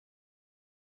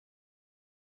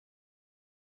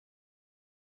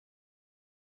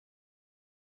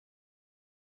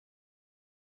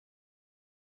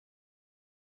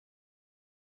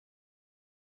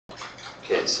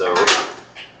Okay, so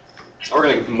we're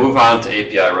going to move on to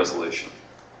API resolution.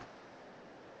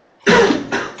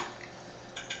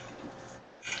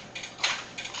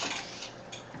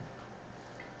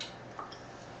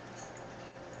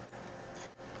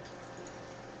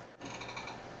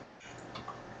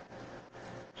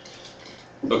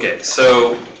 Okay,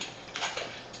 so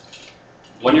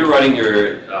when you're writing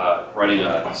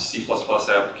a C++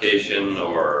 application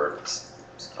or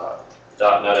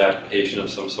 .NET application of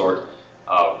some sort,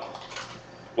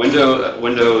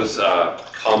 Windows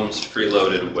comes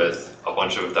preloaded with a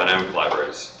bunch of dynamic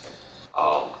libraries,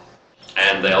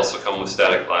 and they also come with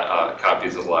static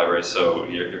copies of libraries. So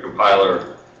your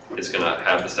compiler is going to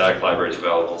have the static libraries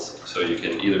available, so you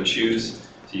can either choose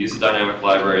to use the dynamic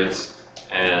libraries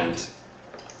and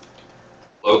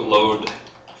load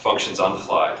functions on the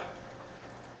fly,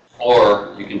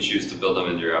 or you can choose to build them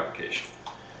into your application.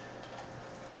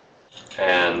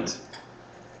 And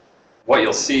what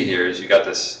you'll see here is you got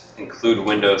this include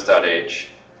windows.h,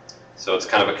 so it's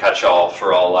kind of a catch-all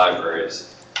for all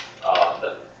libraries,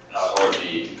 or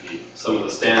some of the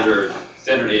standard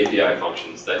API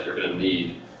functions that you're going to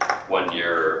need when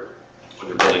you're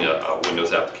building a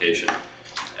Windows application.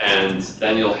 And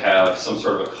then you'll have some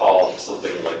sort of a call,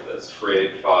 something like this: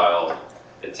 create file.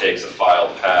 It takes a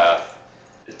file path.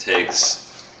 It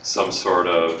takes some sort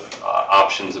of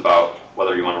options about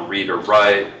whether you want to read or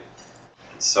write,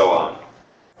 and so on.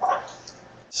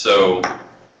 So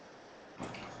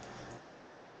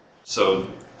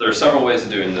there are several ways of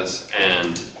doing this,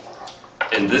 and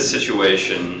in this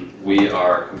situation, we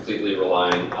are completely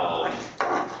relying on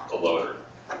the loader.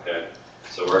 Okay,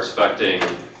 so we're expecting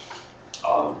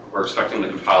the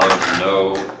compiler to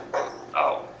know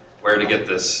where to get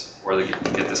this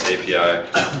API,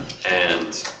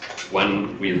 and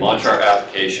when we launch our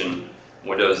application,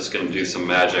 Windows is going to do some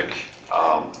magic,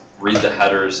 read the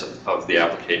headers of the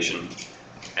application,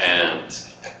 and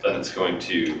then it's going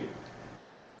to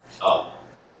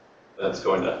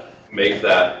make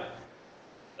that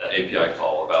API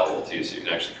call available to you, so you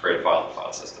can actually create a file in the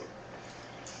file system.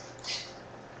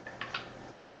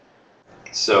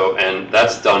 So, and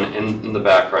that's done in the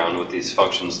background with these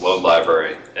functions load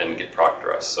library and get proc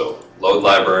address. So load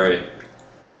library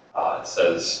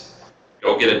says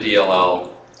go get a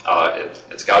DLL.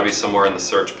 It's got to be somewhere in the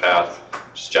search path,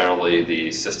 which is generally the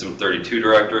system32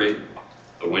 directory,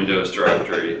 the Windows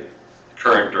directory, the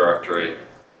current directory,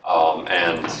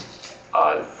 and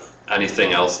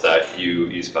anything else that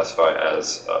you specify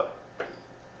as a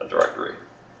directory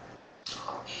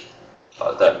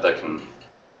that can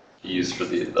be used for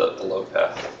the load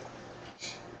path.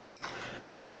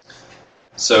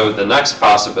 So the next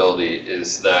possibility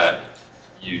is that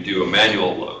you do a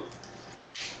manual load.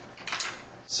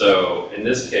 So in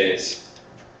this case,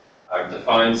 I've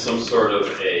defined some sort of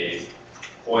a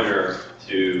pointer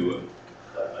to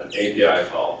an API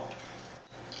call,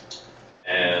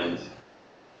 and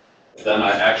then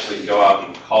I actually go out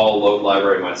and call load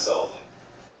library myself.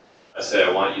 I say I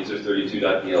want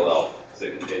user32.dll because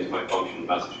it contains my function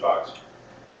message box.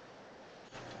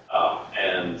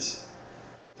 And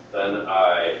then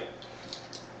I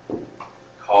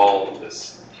call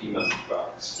this p message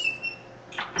box.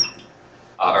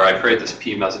 Or I create this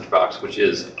p message box, which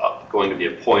is going to be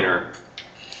a pointer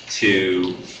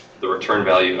to the return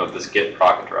value of this get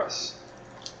proc address.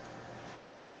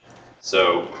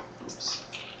 So, oops.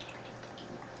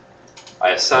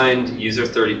 I assigned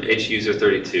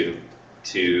huser32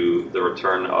 to the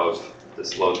return of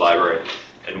this load library.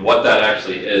 And what that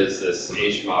actually is, this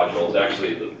H module, is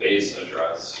actually the base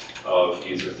address of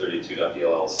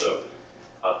user32.dll. So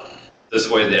this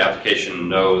way the application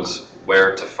knows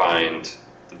where to find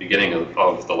the beginning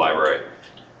of the library.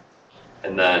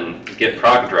 And then get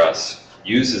proc address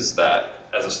uses that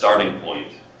as a starting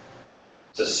point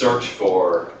to search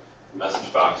for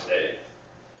message box A.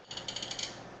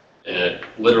 And it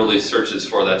literally searches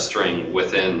for that string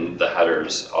within the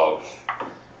headers of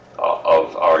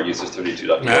our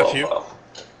user32.dll file.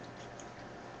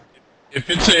 If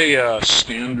it's a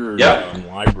standard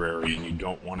library and you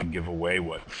don't want to give away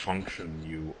what function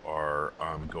you are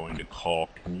going to call,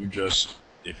 can you just,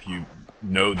 if you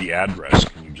know the address,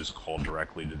 can you just call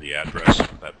directly to the address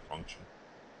of that function?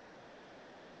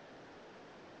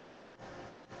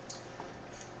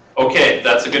 Okay,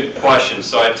 that's a good question.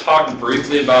 So I talked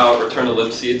briefly about return to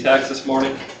libc attacks this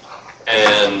morning,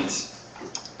 and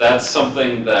that's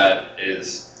something that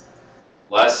is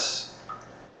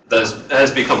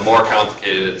has become more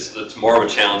complicated. It's more of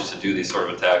a challenge to do these sort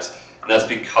of attacks, and that's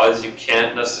because you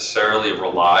can't necessarily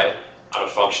rely on a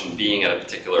function being at a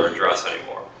particular address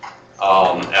anymore.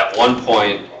 At one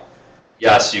point,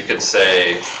 yes, you could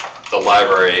say the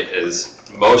library is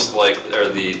most likely, or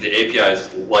the API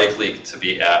is likely to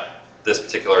be at this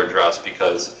particular address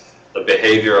because the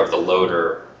behavior of the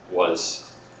loader was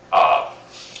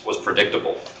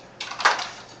predictable.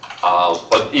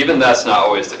 But even that's not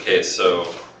always the case. So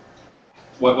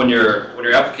when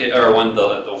your application, or when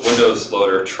the Windows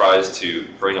loader tries to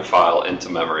bring a file into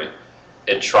memory,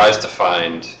 it tries to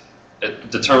find,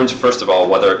 it determines first of all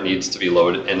whether it needs to be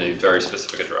loaded in a very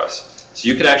specific address. So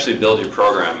you could actually build your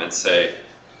program and say,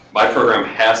 my program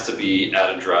has to be at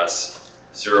address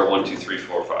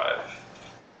 012345.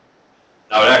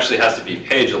 Now it actually has to be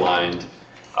page aligned,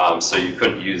 so you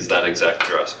couldn't use that exact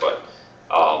address, but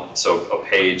so a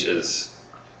page is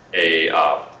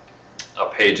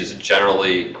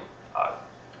generally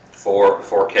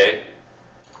 4K.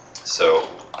 So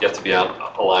you have to be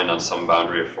aligned on some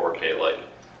boundary of 4K, like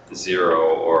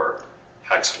 0 or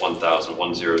hex 1000,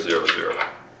 1000.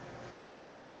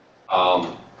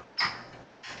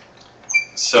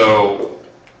 So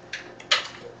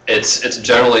it's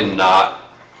generally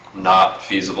not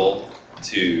feasible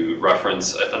to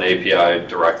reference an API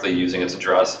directly using its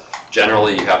address.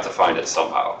 Generally, you have to find it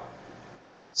somehow.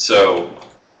 So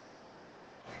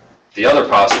the other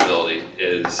possibility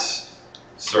is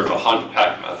sort of a hunt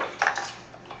peck method.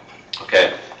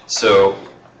 Okay, so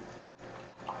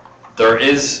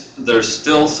there's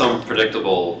still some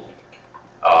predictable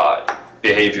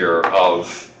behavior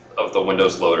of the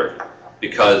Windows loader,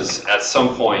 because at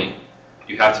some point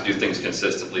you have to do things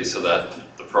consistently so that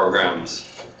the programs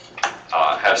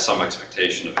have some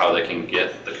expectation of how they can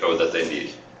get the code that they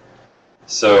need.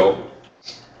 So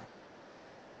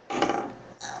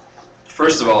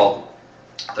first of all,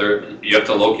 you have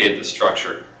to locate the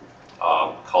structure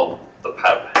called the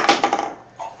PEB.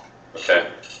 Okay,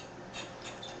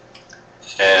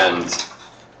 and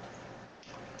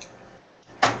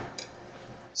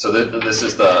so this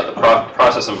is the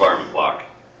process environment block,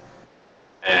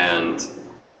 and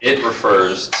it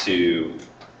refers to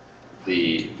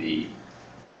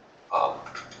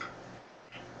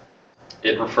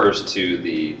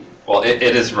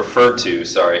it is referred to,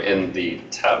 sorry, in the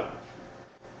TEB.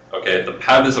 Okay, the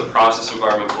PEB is a process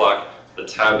environment block. The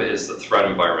TEB is the threat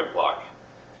environment block.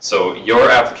 So your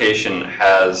application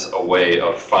has a way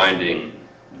of finding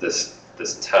this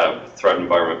TEB, threat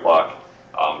environment block.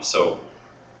 So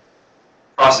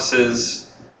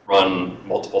processes run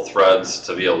multiple threads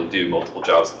to be able to do multiple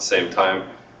jobs at the same time.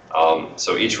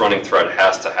 So each running thread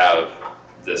has to have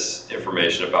this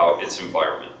information about its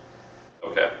environment.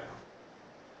 Okay.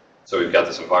 So we've got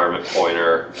this environment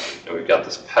pointer, and we've got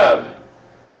this PEB,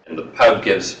 and the PEB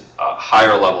gives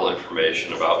higher level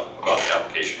information about the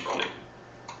application running.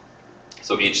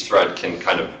 So each thread can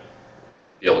kind of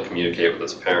be able to communicate with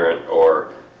its parent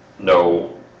or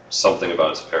know something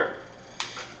about its parent.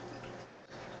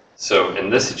 So in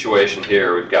this situation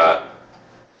here, we've got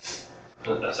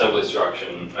an assembly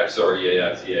instruction XOR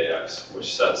EAX,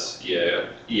 which sets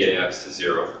EAX to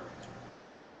 0.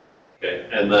 Okay,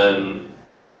 and then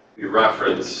we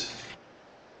reference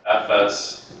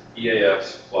FS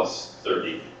EAX plus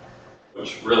 30,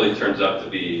 which really turns out to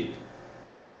be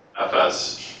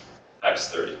FS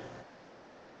X30.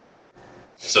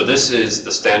 So this is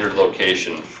the standard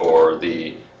location for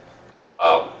the,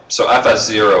 so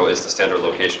FS0 is the standard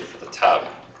location for the TEB,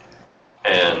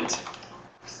 and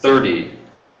 30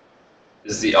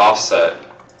 is the offset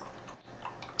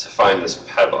to find this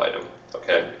PEB item,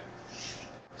 okay?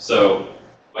 So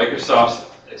Microsoft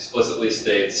explicitly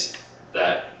states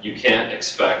that you can't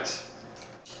expect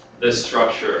this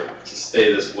structure to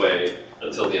stay this way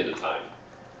until the end of time.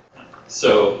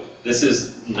 So this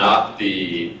is not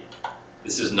an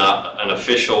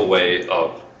official way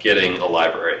of getting a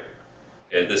library.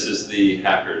 Okay, this is the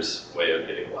hacker's way of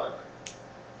getting a library.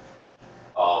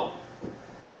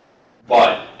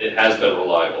 But it has been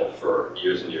reliable for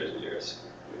years and years and years.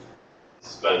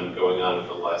 It's been going on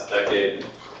for the last decade.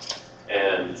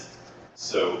 And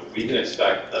so we can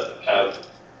expect that the PEB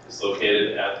is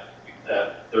located at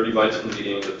 30 bytes from the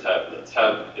beginning of the TEB. The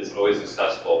TEB is always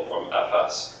accessible from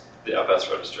FS, the FS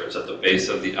register. It's at the base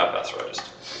of the FS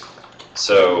register.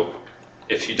 So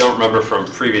if you don't remember from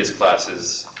previous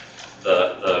classes,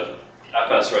 the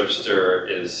FS register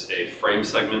is a frame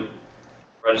segment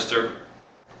register.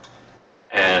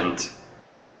 And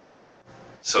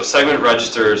so segment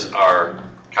registers are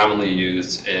commonly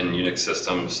used in Unix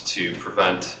systems to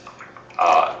prevent,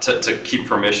 to keep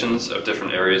permissions of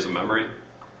different areas of memory.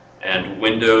 And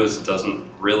Windows doesn't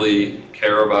really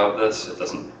care about this. It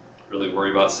doesn't really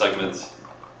worry about segments,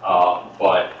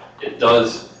 but it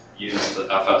does use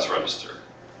the FS register.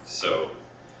 So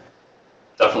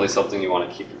definitely something you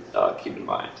want to keep in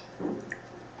mind.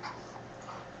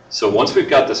 So once we've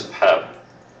got this PEB,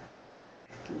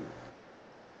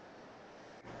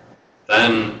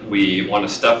 then we want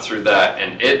to step through that,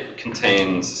 and it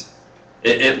contains,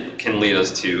 it can lead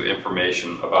us to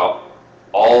information about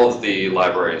all of the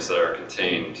libraries that are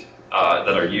contained,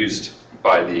 that are used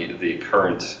by the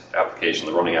current application,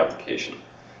 the running application.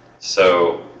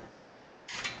 So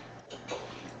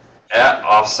at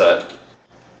offset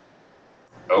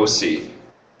OC,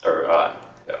 or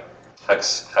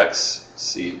hex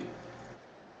C,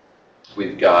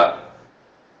 we've got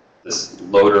this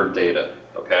loader data,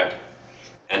 okay?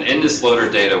 And in this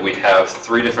loader data, we have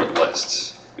 3 different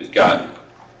lists. We've got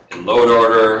in load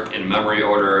order, in memory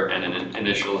order, and in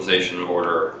initialization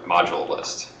order module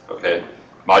list, okay?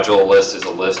 Module list is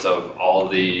a list of all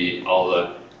the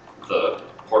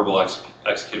portable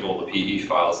executable, the PE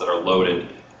files that are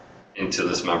loaded into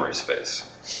this memory space.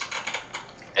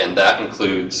 And that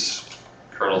includes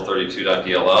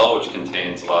kernel32.dll, which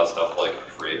contains a lot of stuff like a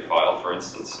create file, for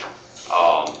instance.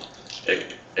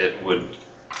 It would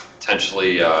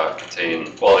potentially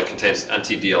contain, well, it contains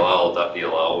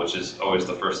ntdll.dll, which is always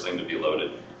the first thing to be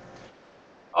loaded.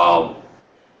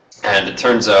 And it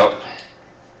turns out,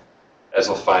 as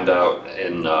we'll find out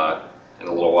in a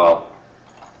little while,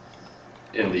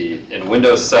 in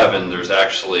Windows 7, there's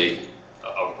actually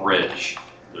a bridge.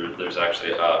 There's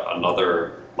actually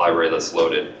another library that's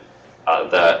loaded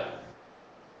that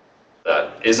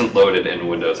isn't loaded in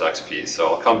Windows XP.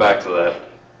 So I'll come back to that.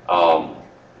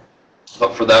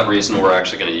 But for that reason, we're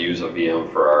actually going to use a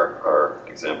VM for our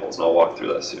examples, and I'll walk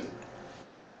through that soon.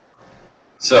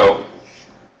 So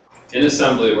in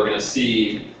assembly, we're going to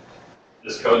see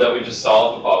this code that we just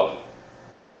saw up above.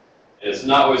 And it's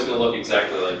not always going to look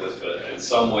exactly like this, but in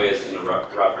some way it's going to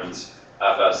reference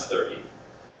FS30.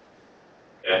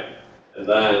 Okay? And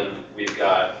then we've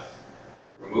got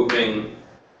removing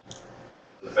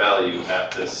the value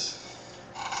at this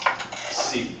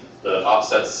C, the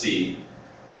offset C,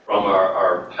 from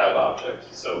our PEB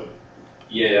object. So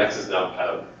EAX is now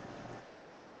PEB,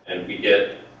 and we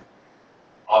get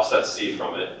offset C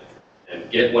from it, and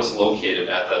get what's located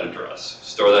at that address.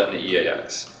 Store that in the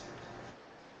EAX.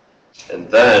 And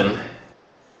then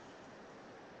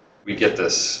we get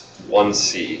this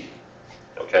 1C,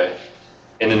 okay?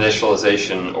 In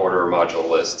initialization order module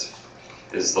list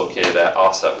is located at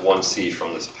offset 1C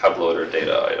from this PEB loader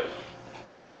data item.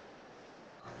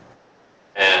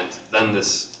 And then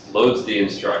this loads the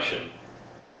instruction.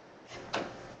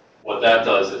 What that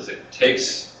does is it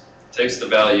takes the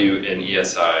value in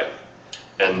ESI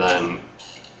and then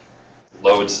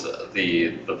loads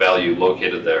the value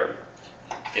located there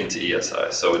into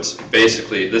ESI. So it's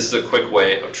basically, this is a quick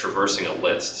way of traversing a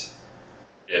list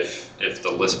if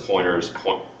the list pointers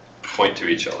point to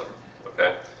each other,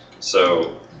 okay?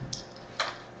 So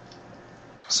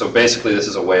basically this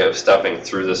is a way of stepping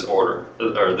through this order,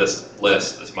 or this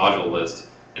list, this module list,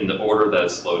 in the order that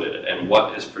it's loaded. And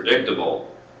what is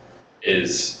predictable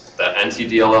is that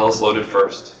ntdll is loaded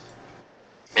first,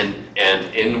 and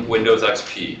in Windows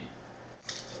XP,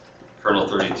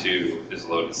 kernel32 is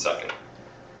loaded second.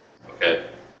 Okay.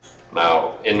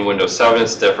 Now in Windows 7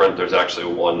 it's different. There's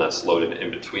actually one that's loaded in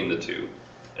between the two,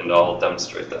 and I'll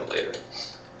demonstrate that later.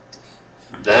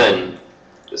 Then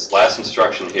this last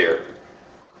instruction here,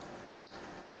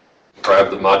 grab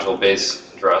the module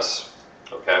base address.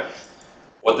 Okay.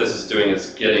 What this is doing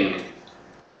is getting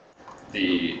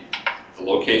the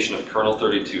location of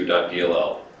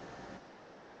kernel32.dll,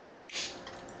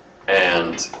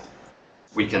 and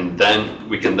we can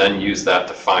then use that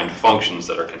to find functions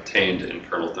that are contained in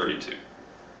kernel32.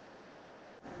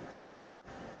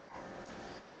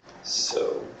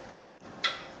 So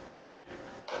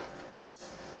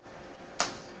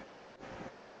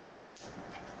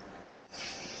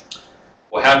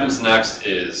what happens next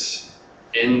is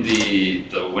in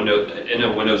a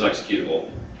Windows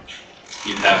executable,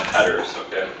 you have headers,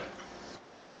 okay?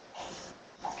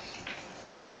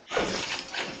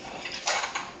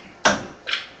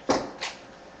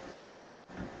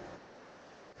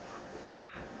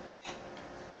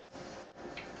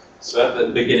 So at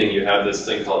the beginning, you have this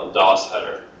thing called a DOS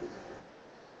header.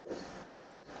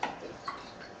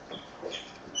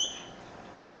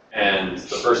 And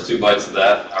the first 2 bytes of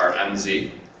that are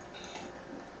MZ.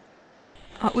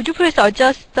 Would you please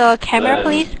adjust the camera,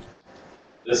 please?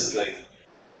 This thing.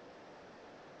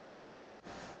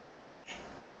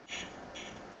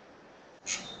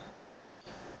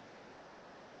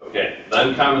 Okay,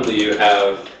 then commonly you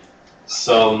have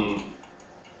some,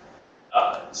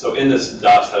 so in this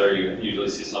DOS header you usually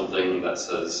see something that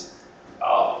says,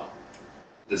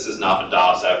 this is not a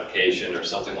DOS application or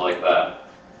something like that,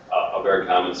 a very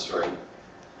common string.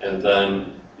 And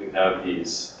then you have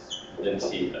these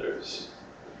NT headers.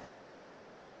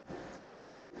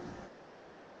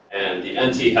 And the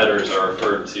NT headers are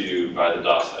referred to by the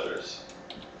DOS headers.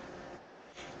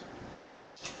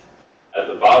 At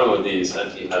the bottom of these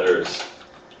NT headers,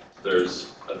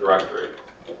 there's a directory.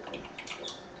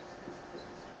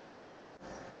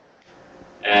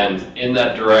 And in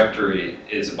that directory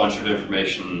is a bunch of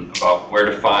information about where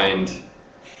to find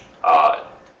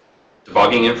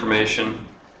debugging information,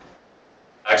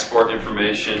 export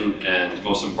information, and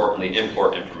most importantly,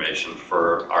 import information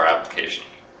for our application.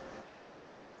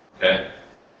 Okay,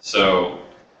 so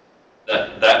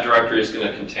that directory is going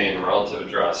to contain a relative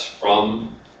address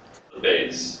from the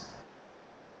base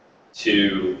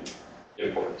to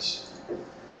imports.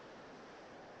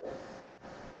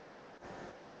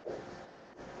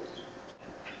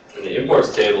 And the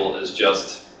imports table is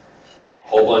just a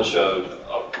whole bunch of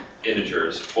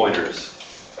integers, pointers,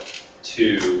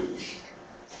 to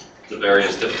the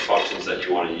various different functions that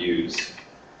you want to use,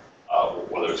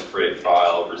 whether it's create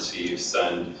file, receive,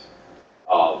 send.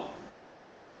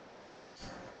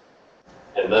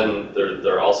 And then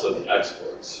there are also the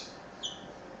exports.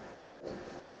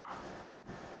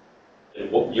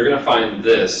 And you're going to find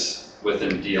this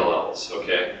within DLLs,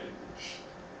 okay?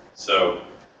 So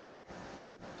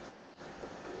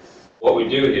what we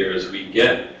do here is we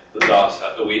get the DOS,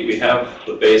 we have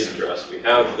the base address, we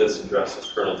have this address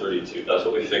as kernel 32. That's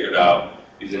what we figured out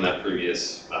using that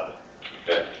previous method,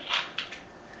 okay?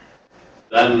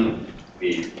 Then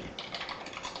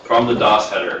from the DOS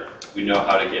header, we know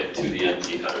how to get to the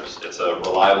NT headers. It's a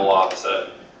reliable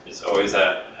offset. It's always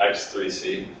at hex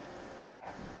 3C.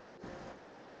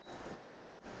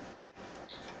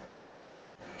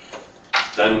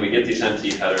 Then we get these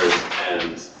NT headers,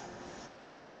 and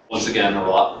once again, a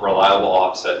reliable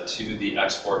offset to the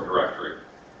export directory,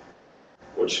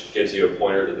 which gives you a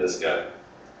pointer to this guy.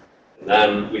 And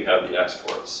then we have the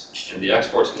exports. And the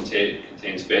exports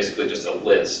contains basically just a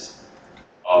list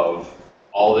of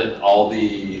all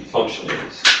the function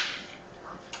names.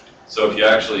 So if you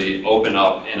actually open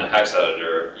up in a hex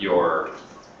editor your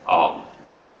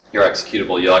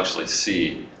executable, you'll actually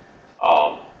see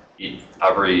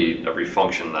every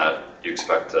function that you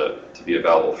expect to be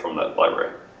available from that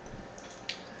library.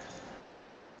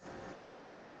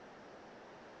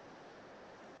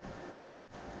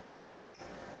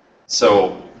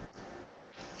 So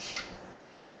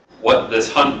what this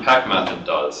hunt pack method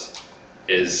does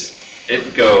is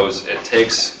it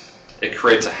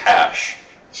creates a hash.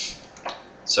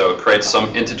 So it creates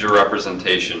some integer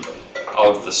representation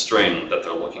of the string that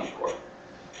they're looking for.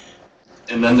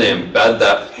 And then they embed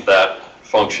that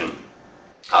function,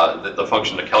 the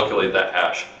function to calculate that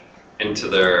hash, into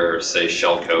their, say,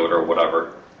 shellcode or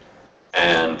whatever.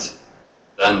 And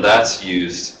then that's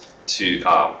used to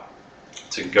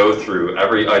go through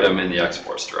every item in the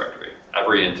exports directory,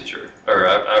 every integer, or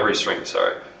every string,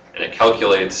 sorry. And it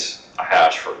calculates a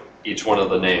hash for each one of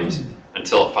the names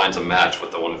until it finds a match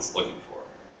with the one it's looking for.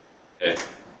 Okay?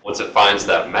 Once it finds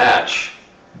that match,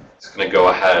 it's going to go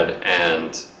ahead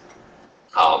and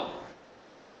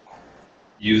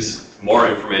use more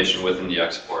information within the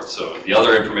export. So the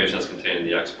other information that's contained in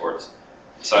the exports,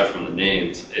 aside from the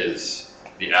names, is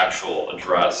the actual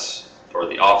address or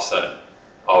the offset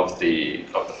of the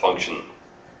function.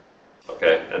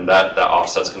 Okay, and that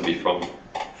offset's going to be from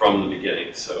the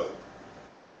beginning. So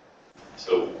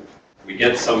we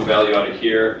get some value out of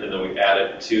here, and then we add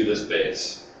it to this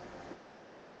base.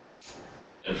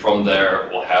 And from there,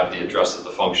 we'll have the address of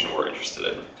the function we're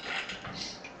interested in.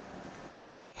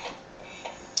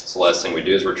 So the last thing we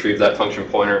do is retrieve that function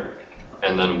pointer,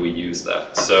 and then we use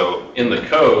that. So in the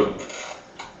code,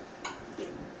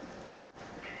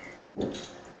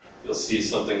 you'll see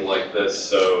something like this.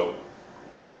 So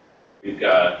we've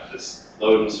got this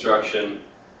load instruction,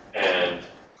 and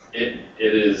it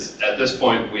is, at this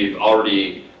point, we've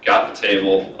already got the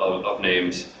table of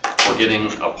names. We're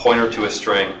getting a pointer to a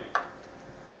string.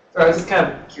 I was just kind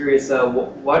of curious,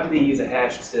 why do they use a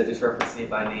hash to just reference it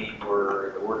by name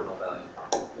or the ordinal value?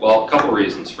 Well, a couple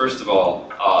reasons. First of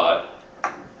all,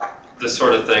 this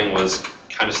sort of thing was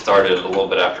kind of started a little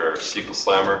bit after SQL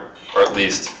Slammer, or at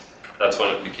least that's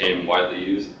when it became widely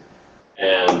used.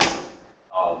 And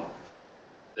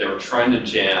they were trying to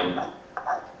jam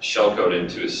shellcode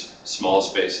into as small a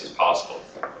space as possible.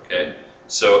 Okay,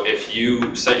 so if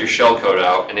you set your shellcode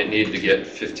out and it needed to get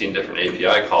 15 different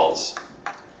API calls,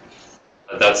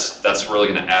 that's really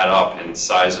going to add up in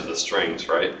size of the strings,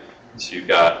 right? So you've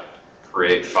got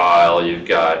create file, you've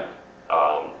got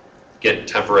get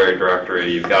temporary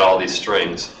directory, you've got all these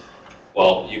strings.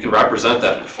 Well, you can represent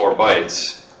that in 4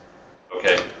 bytes.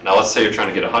 Okay, now let's say you're trying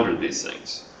to get 100 of these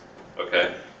things.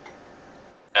 okay?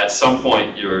 At some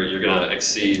point, you're going to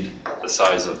exceed the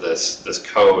size of this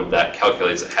code that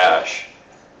calculates a hash.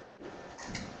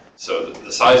 So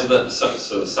the size of the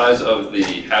size of the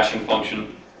hashing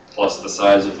function plus the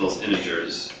size of those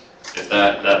integers, if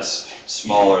that's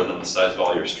smaller than the size of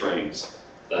all your strings,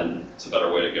 then it's a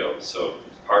better way to go. So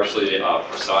partially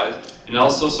for size, and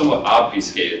also somewhat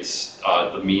obfuscates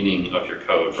the meaning of your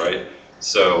code, right?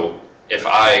 So if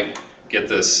I get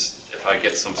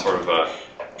some sort of a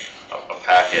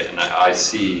packet and I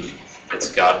see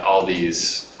it's got all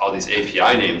these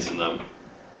API names in them,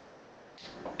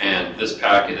 and this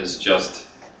packet is just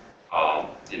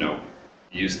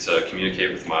used to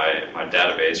communicate with my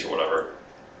database or whatever,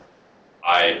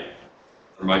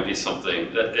 there might be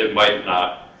something that it might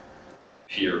not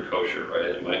appear kosher, right?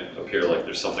 It might appear like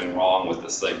there's something wrong with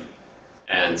this thing.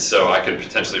 And so I could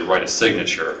potentially write a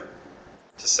signature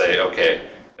to say, okay,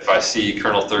 if I see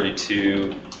kernel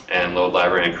 32 and load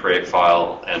library and create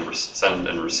file and send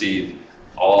and receive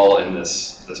all in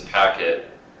this packet,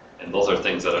 and those are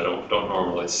things that I don't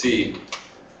normally see,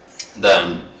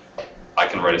 then I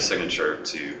can write a signature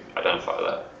to identify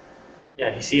that. Yeah,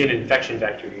 if you see an infection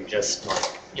vector, you just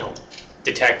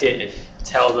detect it and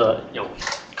tell the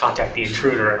contact the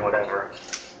intruder and whatever.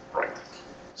 Right.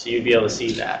 So you'd be able to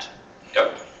see that.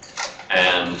 Yep.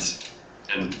 And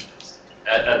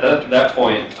at that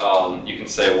point, you can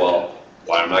say, well,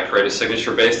 why don't I create a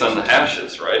signature based on the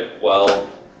hashes, right? Well,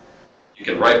 you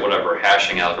can write whatever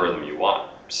hashing algorithm you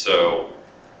want. So,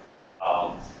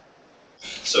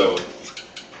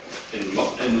 in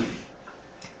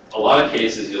a lot of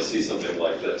cases, you'll see something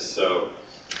like this. So,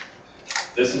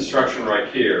 this instruction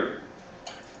right here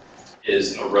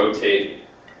is a rotate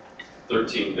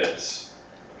 13 bits.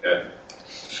 Okay,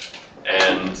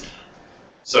 and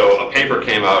so a paper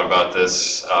came out about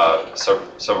this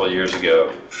several years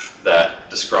ago that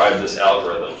described this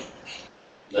algorithm.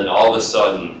 Then all of a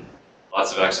sudden,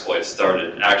 lots of exploits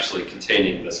started actually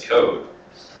containing this code.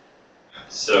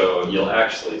 So you'll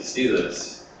actually see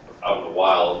this out in the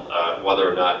wild,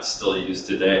 whether or not it's still used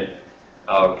today.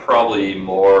 Probably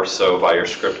more so by your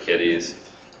script kiddies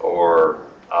or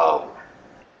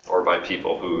by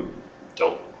people who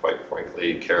don't quite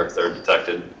frankly care if they're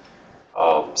detected.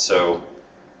 So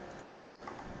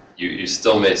you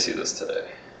still may see this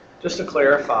today. Just to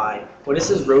clarify, when it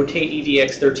says rotate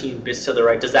EDX 13 bits to the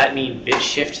right, does that mean bit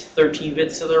shift 13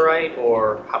 bits to the right,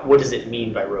 or what does it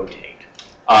mean by rotate?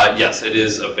 Yes, it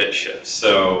is a bit shift.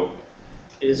 So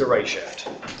it is a right shift.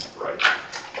 Right.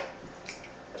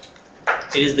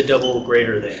 It is the double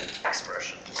greater than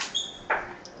expression.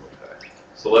 Okay.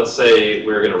 So let's say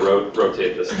we're going to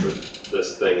rotate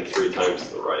this thing 3 times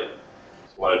to the right.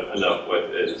 So what I end up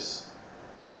with is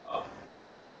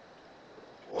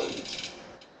 1, 2,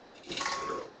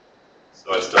 0.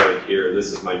 So I started here.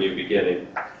 This is my new beginning.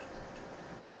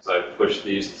 So I pushed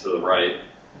these to the right.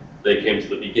 They came to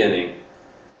the beginning.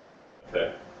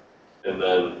 Okay. And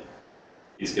then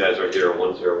these guys right here,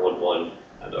 1, 0, 1, 1,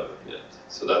 end up at the end.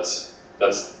 So that's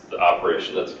the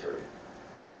operation that's occurring.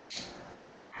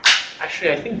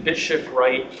 Actually, I think bit shift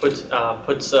right puts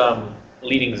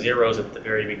leading zeros at the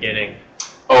very beginning.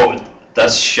 Oh,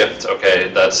 that's shift. Okay,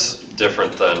 that's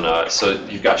different than so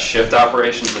you've got shift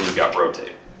operations and you've got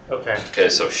rotate. Okay. Okay,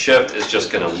 so shift is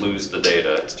just going to lose the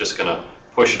data. It's just going to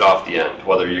push it off the end,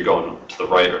 whether you're going to the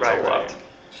right or to the left.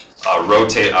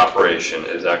 Rotate operation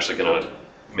is actually going to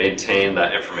maintain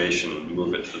that information and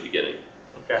move it to the beginning.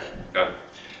 Okay. Okay.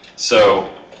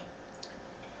 So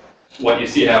what you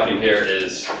see happening here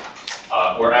is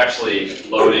we're actually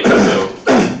loading. So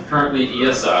currently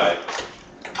ESI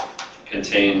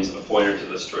contains a pointer to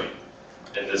the string,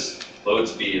 and this load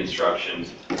speed instruction,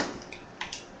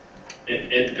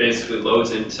 it basically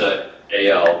loads into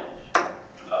AL,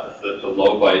 the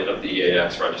low byte of the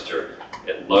EAX register.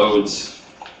 It loads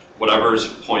whatever's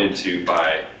pointed to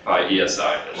by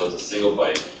ESI. It loads a single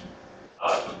byte.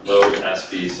 Load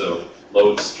SB, so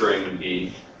load string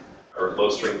B, or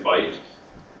load string byte.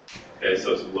 Okay,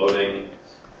 so it's loading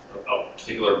a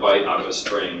particular byte out of a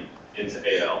string into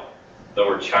AL. Then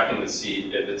we're checking to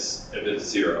see if it's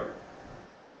 0.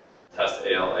 Test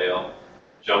AL,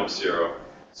 jump 0.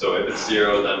 So if it's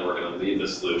 0, then we're going to leave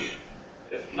this loop.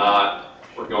 If not,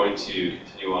 we're going to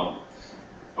continue on.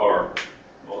 Or,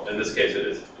 well, in this case it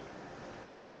is.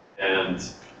 And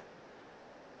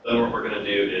then what we're going to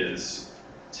do is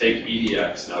take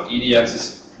EDX. Now EDX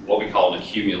is what we call an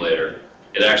accumulator.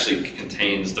 It actually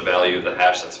contains the value of the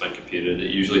hash that's been computed.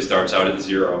 It usually starts out at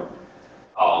 0.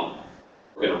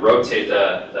 We're going to rotate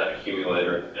that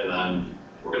accumulator, and then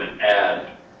we're going to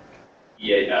add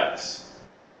EAX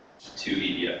to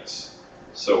EDX.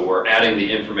 So we're adding the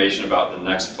information about the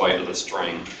next byte of the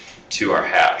string to our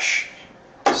hash.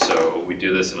 So we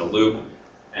do this in a loop,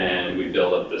 and we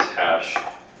build up this hash.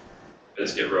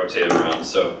 Bits get rotated around.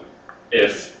 So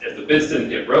if the bits didn't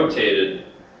get rotated,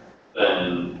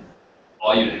 then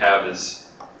all you'd have is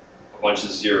a bunch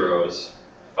of zeros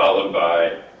followed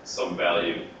by some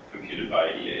value computed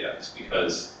by EAX,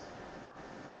 because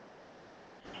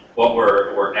what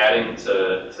we're adding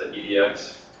to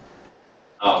EDX,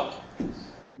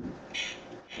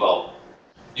 well,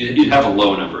 you'd have a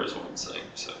low number is what I'm saying.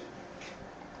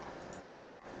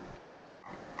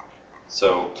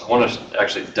 So I want to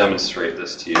actually demonstrate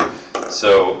this to you.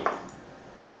 So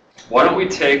why don't we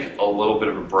take a little bit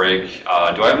of a break? Do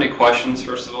I have any questions,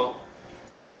 first of all?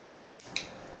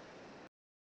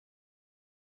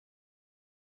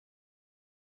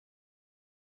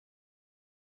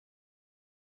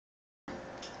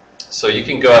 So you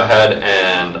can go ahead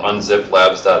and unzip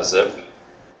labs.zip.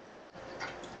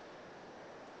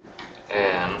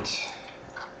 And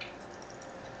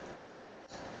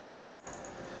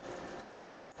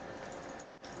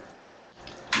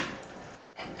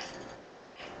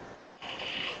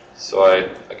so I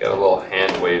got a little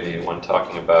hand wavy when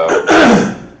talking about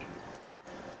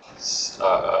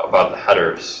the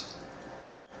headers.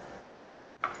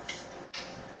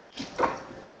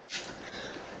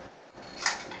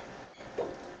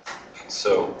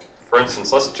 So, for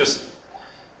instance, let's just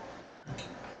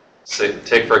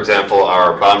take, for example,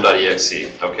 our bomb.exe.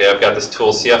 Okay, I've got this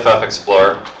tool, CFF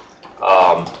Explorer.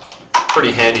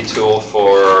 Pretty handy tool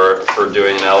for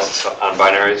doing analysis on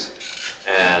binaries.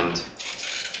 And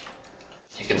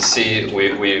you can see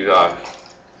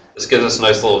this gives us a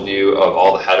nice little view of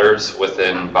all the headers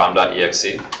within bomb.exe.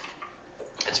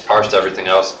 It's parsed everything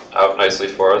else out nicely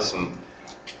for us. And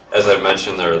as I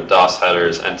mentioned, there are DOS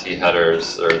headers, NT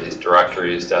headers, there are these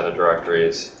directories, data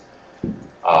directories.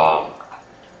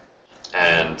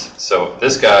 And so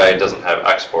this guy doesn't have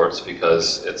exports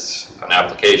because it's an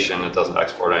application, it doesn't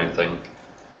export anything.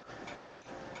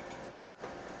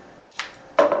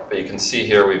 But you can see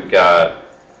here we've got,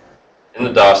 in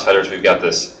the DOS headers, we've got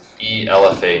this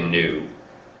ELFA new.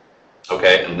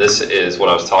 Okay, and this is what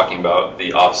I was talking about,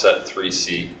 the offset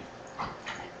 3C.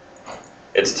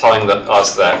 It's telling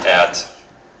us that at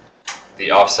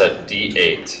the offset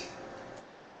D8,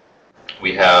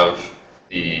 we have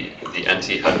the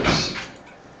NT headers.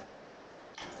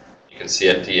 You can see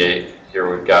at D8,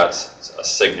 here we've got a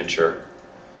signature,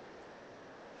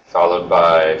 followed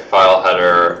by file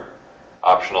header,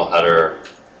 optional header,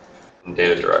 and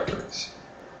data directories.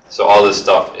 So all this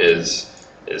stuff is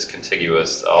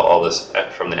contiguous, all this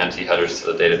from the NT headers to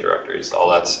the data directories, all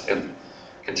that's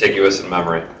contiguous in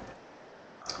memory.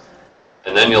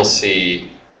 And then you'll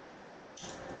see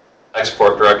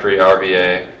export directory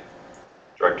RVA,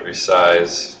 directory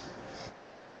size.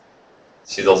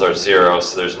 See, those are 0,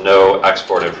 so there's no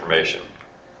export information.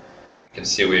 You can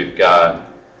see we've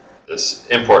got this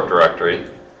import directory,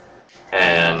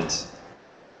 and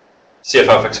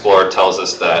CFF Explorer tells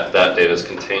us that that data is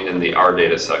contained in the R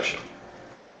data section.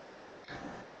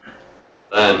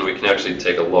 Then we can actually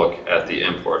take a look at the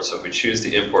import. So if we choose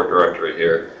the import directory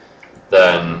here,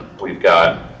 then we've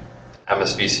got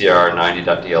MSVCR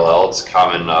 90.dll. It's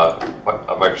common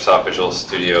Microsoft Visual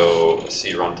Studio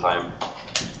C runtime,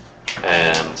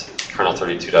 and kernel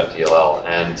 32.dll.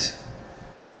 And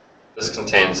this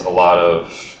contains a lot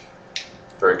of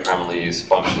very commonly used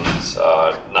functions.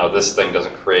 Now this thing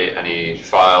doesn't create any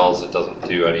files. It doesn't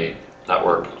do any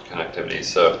network connectivity.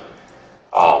 So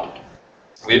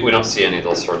we don't see any of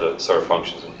those sort of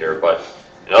functions in here. But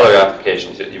in other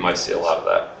applications, you might see a lot of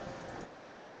that.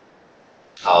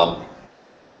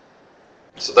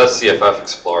 So that's CFF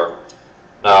Explorer.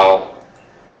 Now,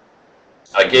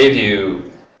 I gave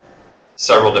you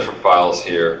several different files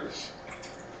here,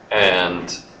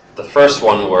 and the first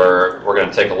one we're going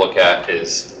to take a look at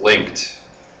is linked.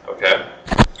 Okay.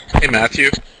 Hey Matthew,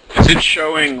 is it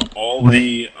showing all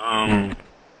the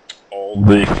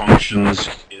functions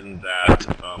in that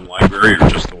library, or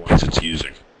just the ones it's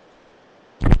using?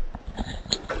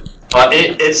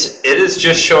 It is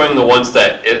just showing the ones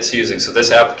that it's using. So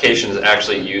this application is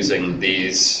actually using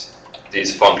these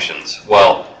functions.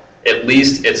 Well, at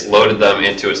least it's loaded them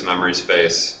into its memory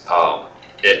space.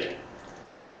 It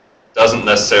doesn't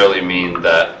necessarily mean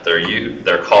that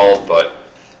they're called, but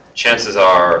chances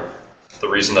are the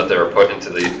reason that they were put into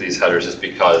these headers is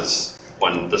because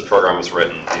when this program was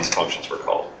written, these functions were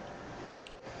called.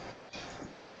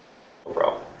 No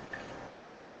problem.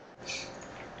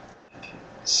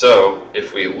 So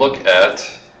if we look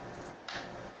at,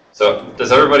 so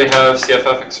does everybody have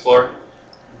CFF Explorer?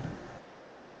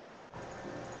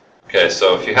 Okay, Okay,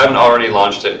 so if you hadn't already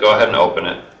launched it, go ahead and open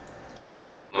it.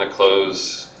 I'm going to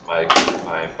close my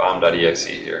bomb.exe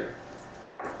here.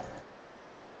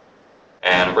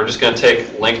 And we're just going to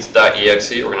take linked.exe,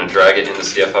 we're going to drag it into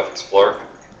CFF Explorer.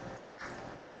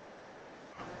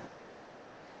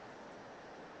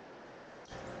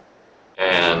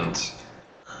 And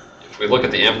if we look at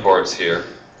the imports here,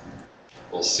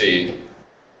 we'll see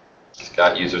it's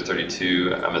got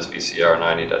user32,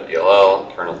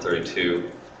 msvcr90.dll, kernel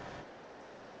 32.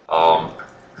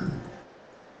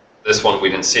 This one we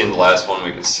didn't see in the last one.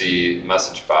 We could see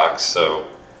message box, so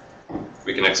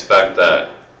we can expect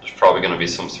that there's probably going to be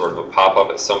some sort of a pop-up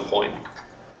at some point.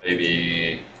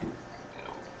 Maybe,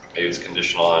 maybe it's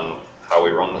conditional on how we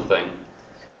run the thing.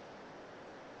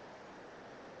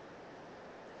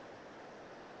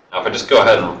 Now, if I just go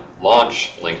ahead and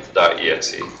launch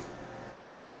linked.exe, you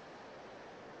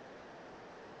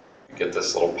get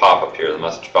this little pop-up here. The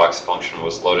message box function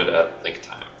was loaded at link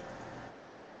time.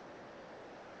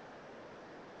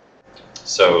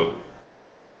 So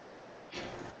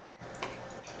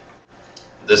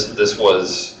this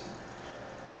was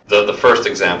the first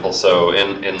example. So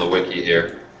in the wiki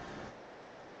here,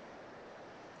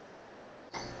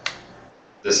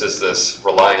 this is this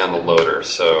relying on the loader.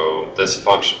 So this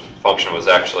function was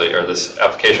actually, or this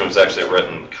application was actually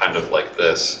written kind of like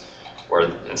this, where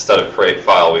instead of create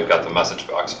file, we've got the message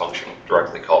box function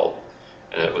directly called,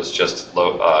 and it was just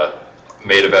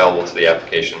made available to the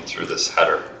application through this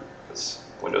header, this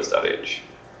windows.h.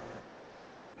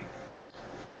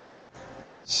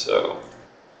 So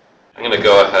I'm going to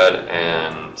go ahead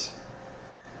and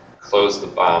close the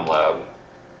bomb lab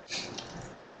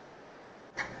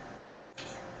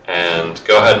and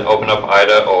go ahead and open up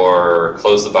IDA or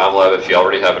close the bomb lab if you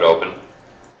already have it open.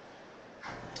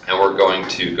 And we're going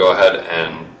to go ahead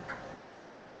and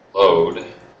load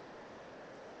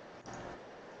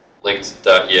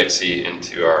linked.exe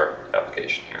into our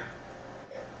application here,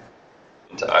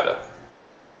 into IDA.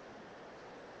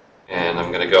 And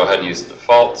I'm going to go ahead and use the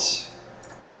defaults.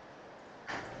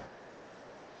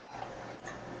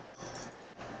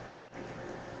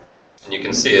 And you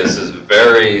can see this is a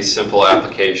very simple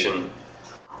application.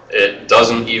 It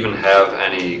doesn't even have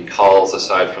any calls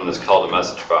aside from this call to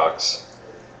message box.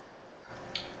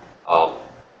 A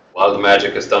lot of the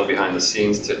magic is done behind the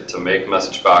scenes to make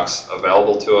message box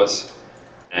available to us.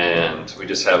 And we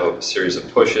just have a series of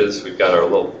pushes. We've got our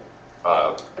little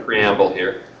preamble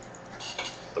here,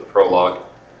 the prologue.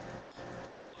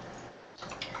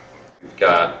 We've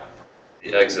got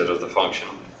the exit of the function.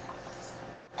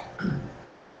 And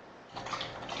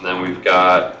then we've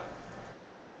got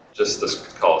just this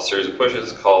call, a series of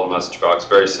pushes, call the message box,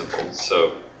 very simple.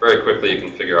 So very quickly you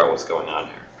can figure out what's going on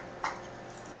here.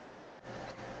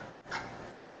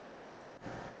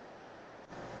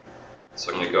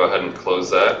 So I'm going to go ahead and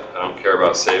close that. I don't care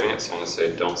about saving it, so I'm going to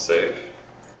say don't save.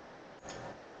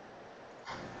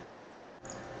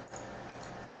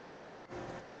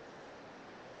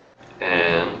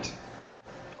 And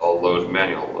I'll load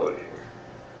manual load here.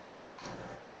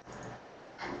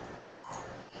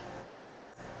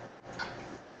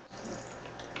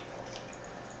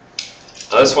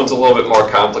 Now this one's a little bit more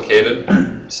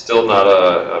complicated. Still not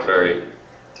a very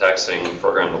taxing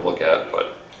program to look at,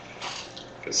 but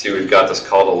you can see we've got this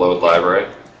call to load library,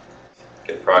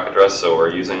 get proc address, so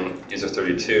we're using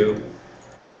user32.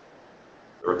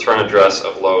 The return address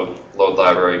of load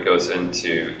library goes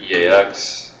into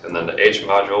EAX and then the H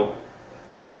module.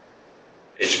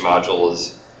 H module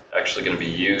is actually going to be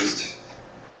used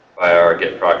by our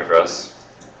get proc address.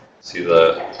 See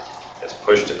it's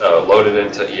pushed, loaded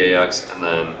into EAX and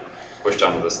then pushed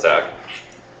onto the stack.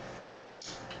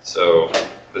 So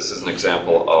this is an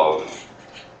example of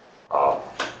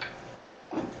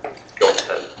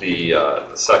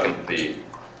the second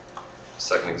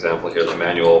example here, the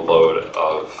manual load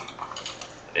of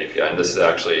an API, and this is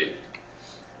actually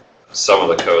some of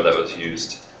the code that was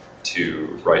used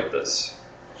to write this.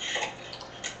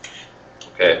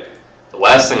 Okay, the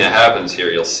last thing that happens here,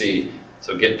 you'll see,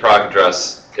 so get proc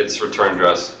address, its return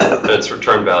address, its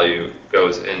return value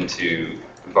goes into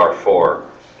var4,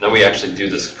 and then we actually do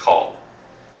this call.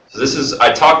 So this is,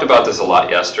 I talked about this a lot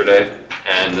yesterday,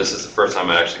 and this is the first time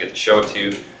I actually get to show it to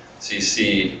you. So you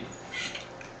see,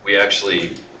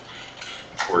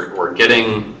 we're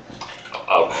getting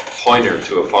a pointer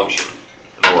to a function,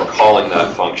 and then we're calling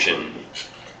that function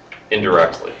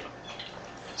indirectly.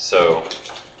 So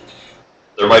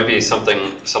there might be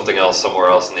something else somewhere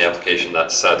else in the application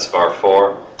that sets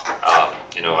var4.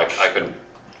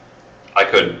 I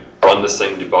could run this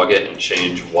thing, debug it, and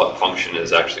change what function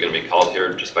is actually going to be called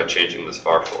here just by changing this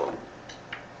var4.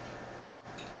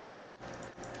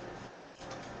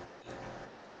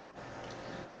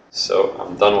 So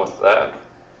I'm done with that.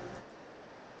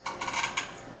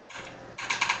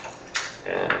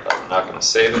 And I'm not going to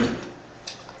save it.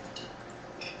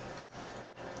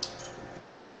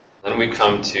 Then we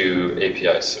come to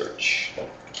API search.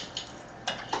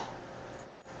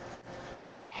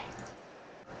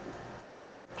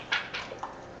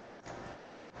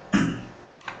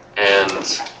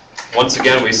 And once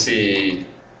again, we see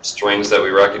strings that we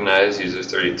recognize,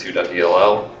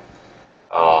 user32.dll.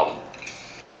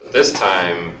 This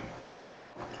time,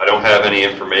 I don't have any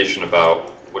information about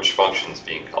which function is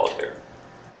being called here.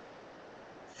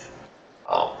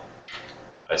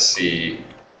 I see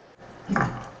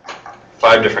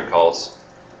 5 different calls.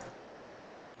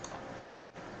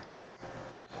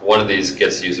 One of these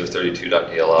gets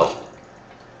user32.dll,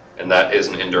 and that is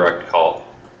an indirect call.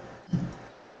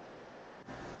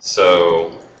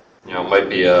 So, you know, it might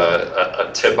be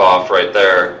a tip-off right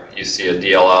there. You see a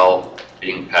DLL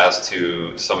being passed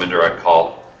to some indirect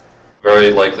call.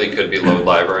 Very likely could be load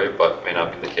library, but may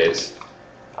not be the case.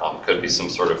 Could be some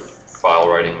sort of file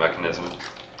writing mechanism.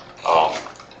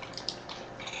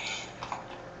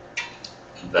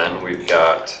 Then we've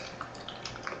got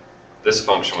this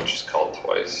function, which is called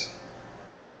twice.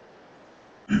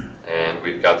 And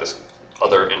we've got this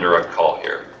other indirect call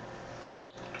here.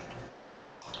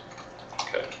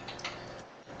 Okay.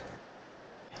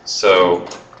 So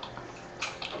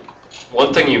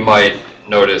one thing you might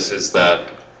notice is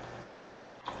that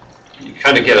you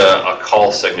kind of get a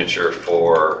call signature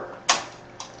for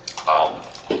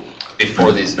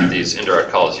before these indirect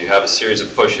calls. You have a series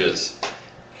of pushes,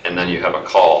 and then you have a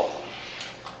call,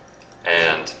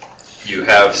 and you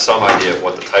have some idea of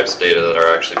what the types of data that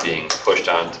are actually being pushed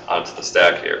onto the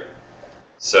stack here.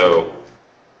 So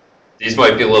these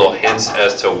might be little hints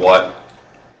as to what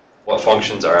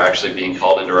functions are actually being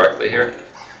called indirectly here.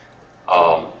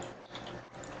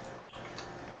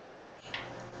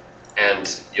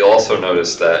 And you'll also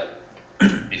notice that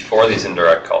before these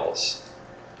indirect calls,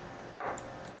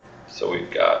 so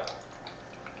we've got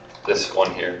this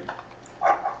one here,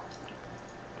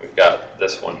 we've got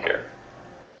this one here.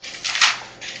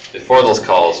 Before those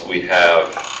calls, we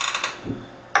have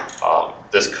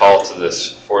this call to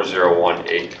this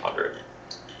 401800.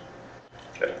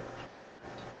 Okay.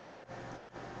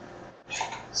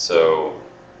 So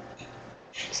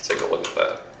let's take a look at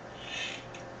that.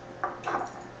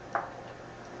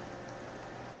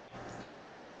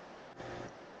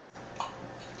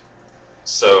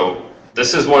 So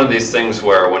this is one of these things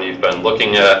where when you've been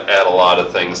looking at a lot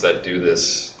of things that do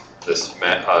this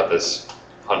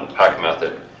unpack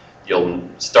method, you'll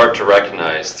start to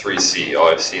recognize 3C. Oh,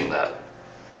 I've seen that.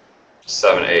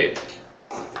 7, 8,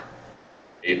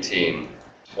 18,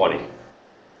 20.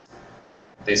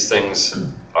 These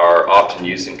things are often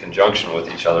used in conjunction with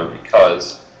each other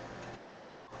because,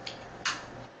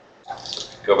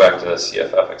 go back to the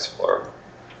CFF Explorer.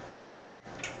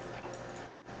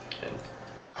 And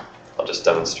I'll just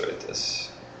demonstrate this.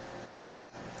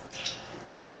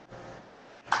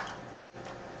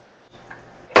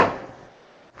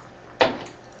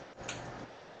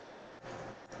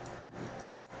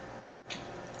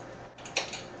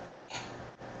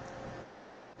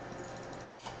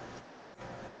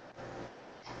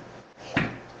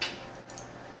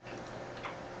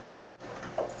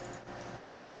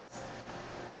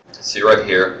 See right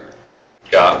here,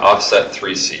 got offset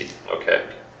 3C, okay.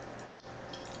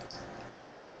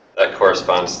 That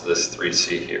corresponds to this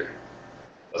 3C here.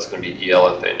 That's going to be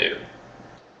ELFA new.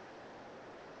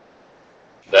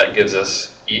 That gives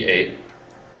us E8,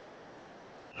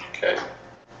 okay.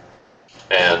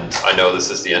 And I know this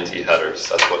is the NT headers,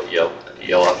 that's what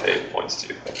ELFA points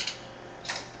to.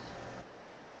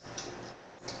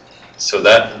 So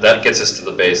that gets us to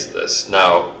the base of this.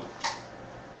 Now,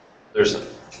 we've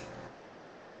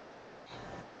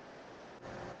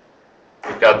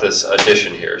got this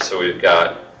addition here. So we've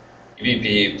got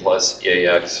EBP plus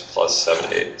EAX plus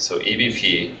 78. So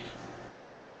EBP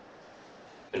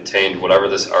contained whatever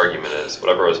this argument is,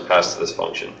 whatever was passed to this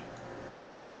function.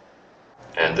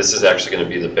 And this is actually going to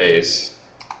be the base.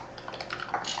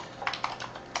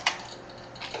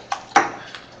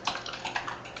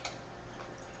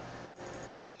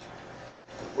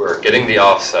 We're getting the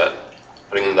offset,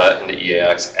 putting that into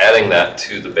EAX, adding that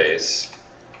to the base.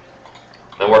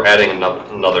 Then we're adding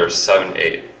another 7,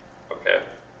 8, okay?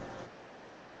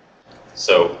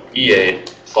 So E8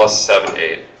 plus 7,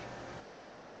 8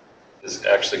 is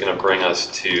actually going to bring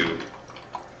us to,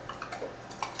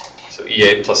 so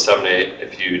E8 plus 7, 8,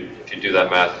 if you do that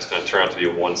math, it's going to turn out to be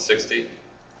 160.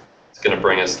 It's going to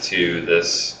bring us to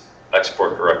this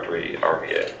export directory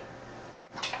RVA.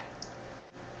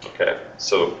 Okay,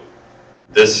 so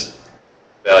this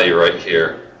value right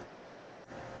here,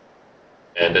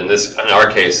 and in our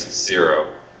case,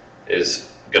 0,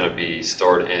 is going to be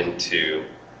stored into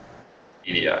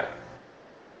EDI.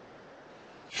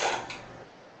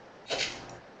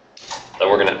 Then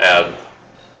we're going to add,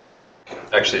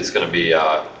 actually it's going to be,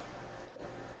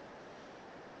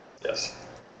 yes,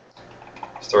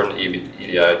 stored in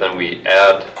EDI. Then we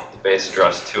add the base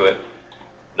address to it.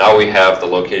 Now we have the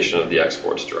location of the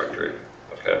exports directory.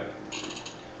 Okay.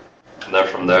 And then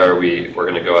from there, we're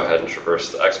going to go ahead and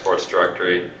traverse the exports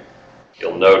directory.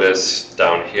 You'll notice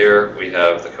down here we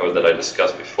have the code that I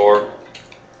discussed before.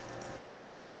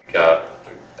 We got,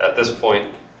 at this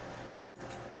point,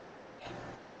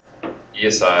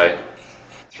 ESI,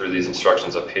 through these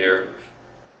instructions up here,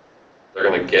 they're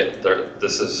going to get,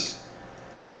 this is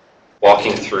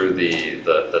walking through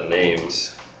the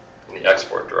names in the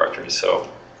export directory.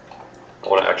 So I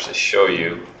want to actually show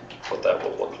you what that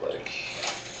will look like.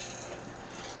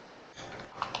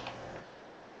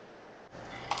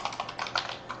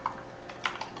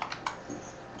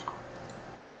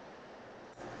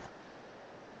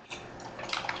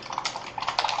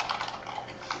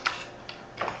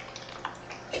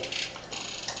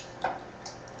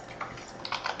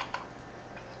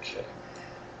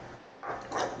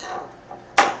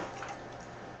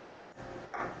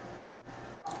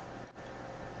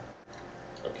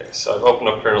 So I've opened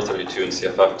up Kernel32 in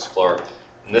CFF Explorer,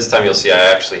 and this time you'll see I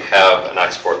actually have an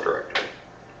export directory.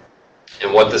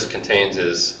 And what this contains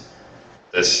is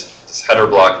this header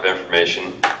block of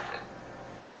information.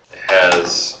 It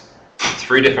has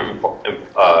three important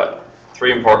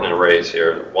arrays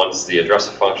here. One's the address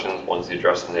of functions, one's the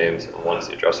address of names, and one's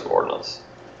the address of ordinals.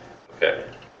 Okay.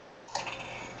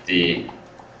 The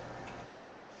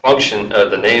function,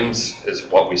 the names is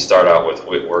what we start out with.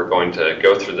 We're going to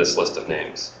go through this list of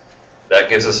names. That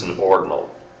gives us an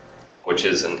ordinal, which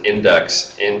is an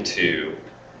index into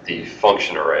the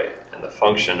function array. And the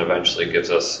function eventually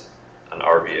gives us an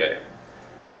RVA.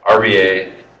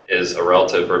 RVA is a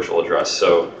relative virtual address.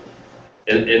 So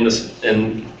in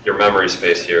your memory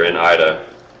space here in IDA,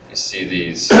 you see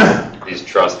these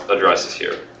addresses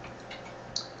here.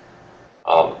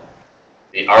 The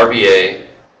RVA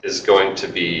is going to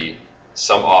be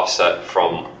some offset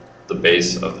from the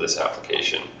base of this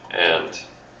application. And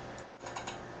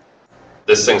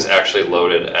this thing's actually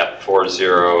loaded at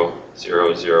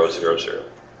 400000.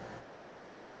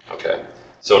 Okay,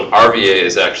 so an RVA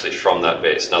is actually from that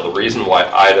base. Now the reason why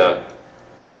IDA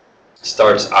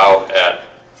starts out at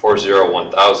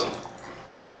 401000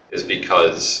 is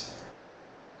because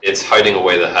it's hiding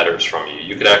away the headers from you.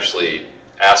 You could actually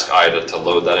ask IDA to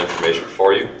load that information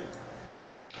for you.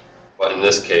 But in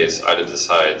this case, IDA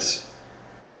decides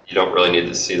you don't really need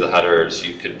to see the headers.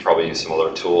 You could probably use some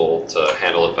other tool to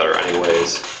handle it better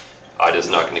anyways. IDA's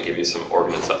not going to give you some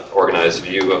organized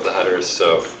view of the headers,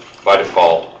 so by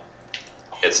default,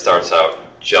 it starts out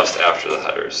just after the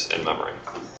headers in memory.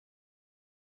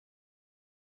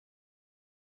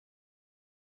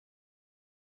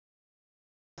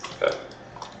 Okay.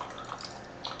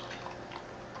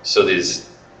 So these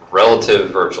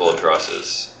relative virtual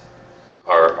addresses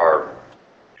are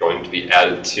going to be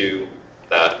added to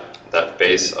that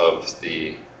base of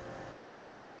the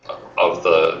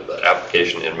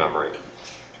application in memory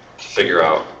to figure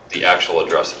out the actual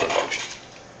address of the function.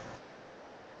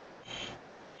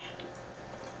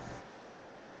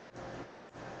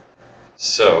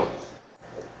 So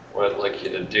what I'd like you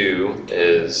to do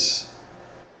is,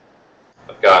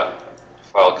 I've got a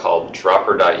file called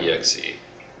dropper.exe.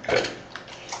 Okay.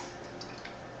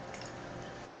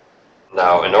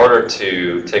 Now, in order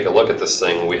to take a look at this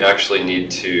thing, we actually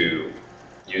need to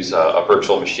use a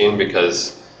virtual machine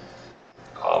because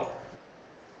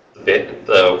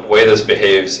the way this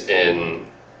behaves in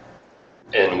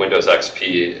Windows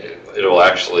XP, it'll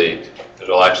actually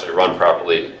run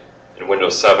properly. In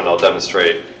Windows 7, I'll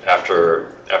demonstrate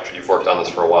after you've worked on this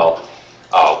for a while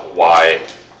why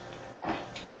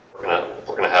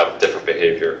we're gonna have different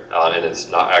behavior, and it's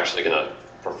not actually gonna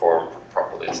perform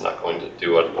properly. It's not going to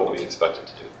do what we expect it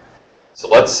to do. So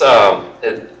let's,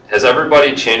 has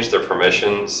everybody changed their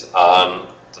permissions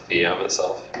on the VM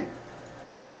itself?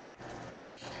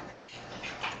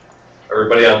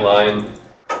 Everybody online,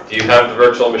 do you have the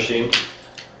virtual machine?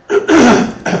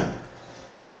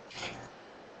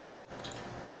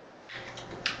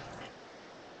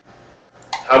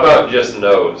 How about just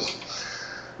no's?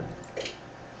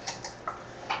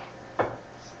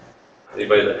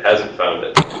 Anybody that hasn't found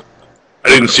it? I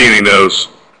didn't see any no's.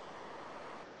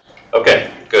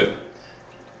 Okay, good.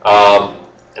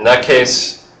 In that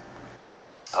case,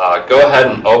 go ahead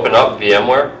and open up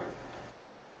VMware.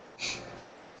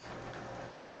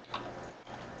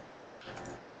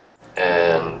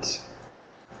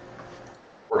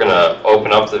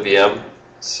 open up the VM.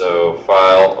 So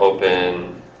File,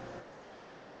 Open,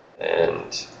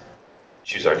 and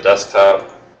choose our desktop.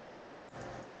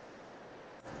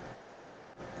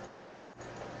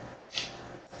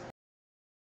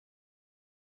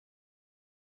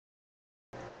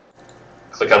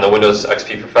 Click on the Windows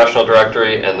XP Professional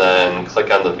directory, and then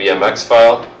click on the VMX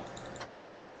file.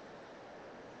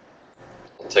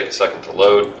 It'll take a second to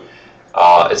load.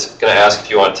 It's going to ask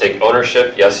if you want to take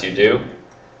ownership. Yes, you do.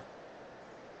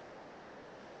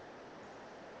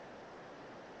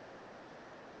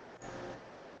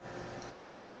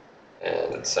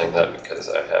 And it's saying that because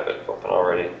I have it open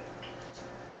already.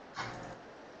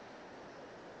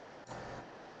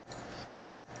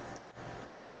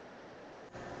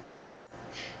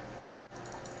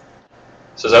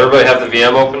 So does everybody have the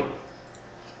VM open?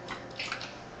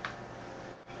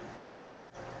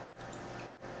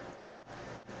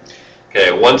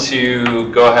 Okay, once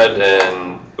you go ahead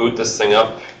and boot this thing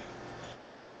up,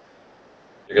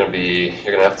 you're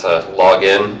gonna have to log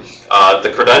in.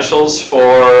 The credentials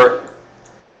for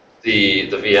the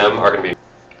VM are gonna be.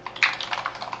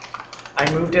 I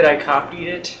moved it, I copied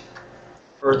it.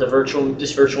 Or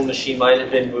this virtual machine might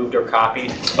have been moved or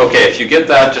copied. Okay, if you get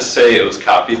that, just say it was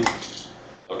copied.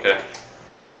 Okay.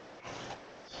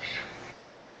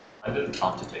 I didn't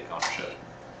prompt to take ownership.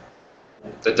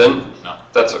 It didn't? No.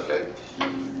 That's okay.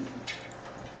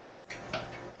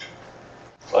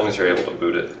 As long as you're able to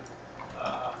boot it.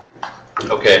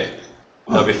 Okay.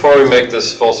 Now before we make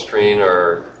this full screen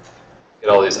or get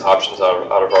all these options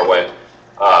out of our way,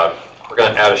 we're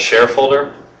going to add a share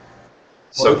folder.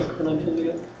 So they're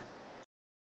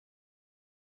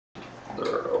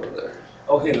over there.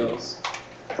 Okay, those.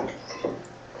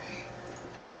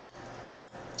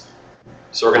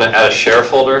 So we're going to add a share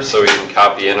folder so we can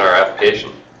copy in our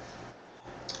application.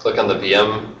 Click on the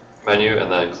VM menu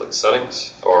and then click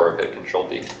Settings or hit Control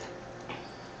D. And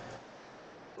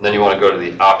then you want to go to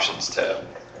the Options tab. Is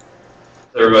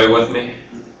everybody with me?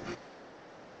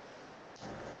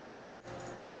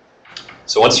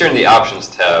 So once you're in the Options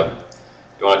tab,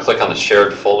 you want to click on the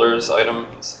Shared Folders item.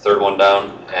 It's the third one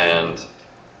down. And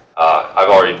I've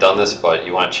already done this, but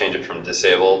you want to change it from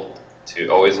Disabled to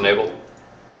Always Enabled.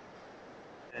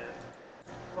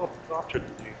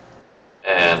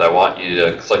 And I want you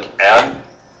to click Add.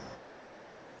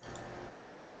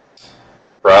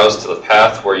 Browse to the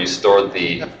path where you stored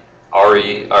the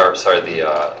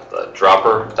the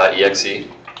dropper.exe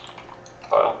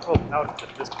file. Oh, now it's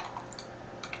this.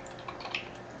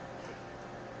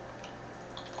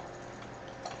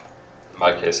 In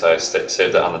my case, I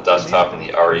saved it on the desktop in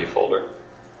the RE folder.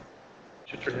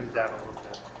 Should turn him down a little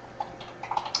bit.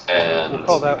 And We'll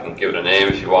call that- you can give it a name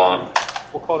if you want.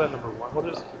 We'll call that number 1. Well,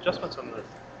 there's adjustments on the.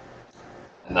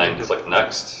 And then click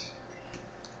Next.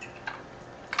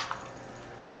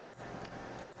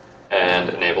 And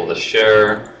enable the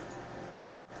share.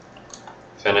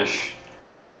 Finish.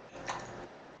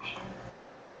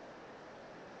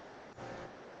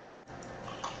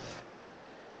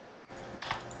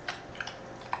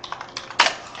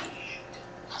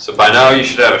 So by now you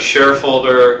should have a share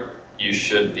folder. You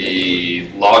should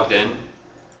be logged in.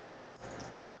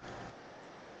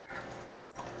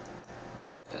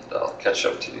 And I'll catch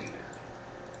up to you here.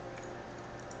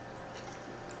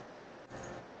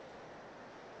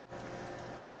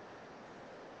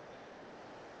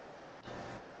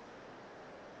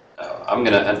 Now, I'm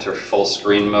going to enter full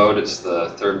screen mode. It's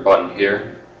the third button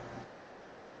here.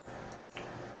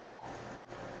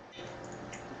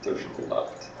 Third from the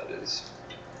left, that is.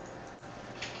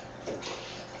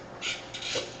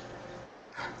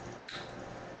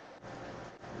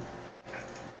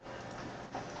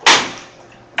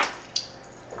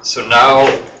 So now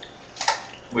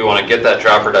we want to get that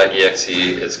dropper.exe.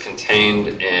 It's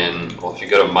contained in, well, if you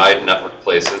go to My Network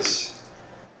Places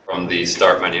from the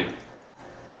Start menu,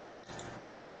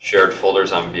 shared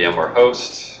folders on VMware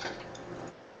host,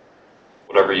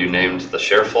 whatever you named the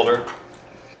share folder,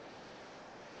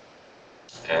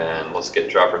 and let's get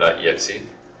dropper.exe.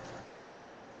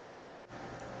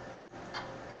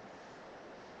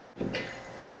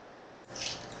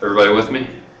 Everybody with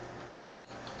me?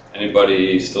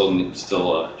 Anybody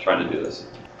still trying to do this?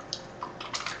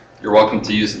 You're welcome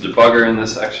to use the debugger in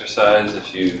this exercise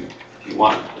if you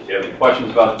want. If you have any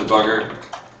questions about the debugger,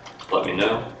 let me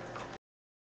know.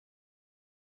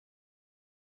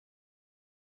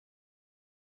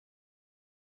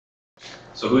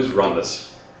 So who's run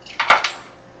this?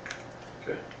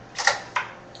 Okay.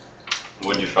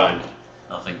 What did you find?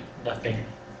 Nothing. Nothing.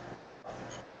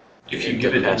 If you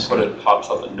give it input, it pops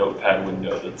up a notepad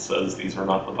window that says these are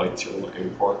not the bytes you're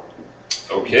looking for.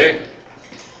 Okay.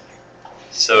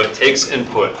 So it takes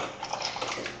input.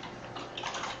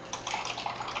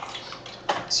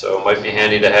 So it might be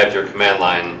handy to have your command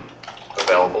line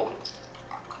available.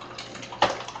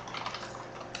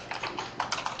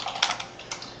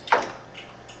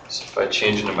 So if I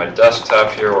change into my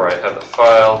desktop here where I have the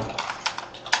file,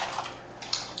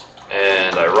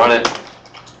 and I run it,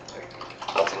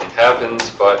 nothing happens,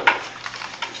 but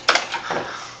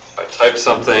if I type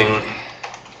something,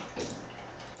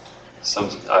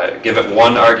 I give it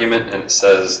one argument and it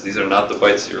says these are not the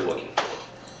bytes you're looking for.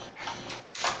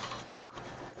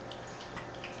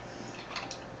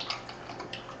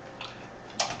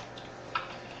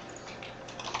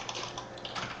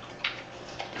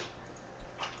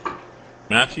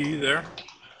 Matthew, you there?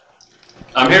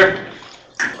 I'm here.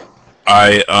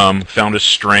 I found a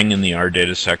string in the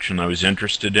RData section I was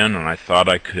interested in, and I thought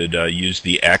I could use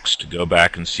the X to go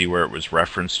back and see where it was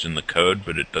referenced in the code,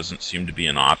 but it doesn't seem to be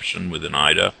an option within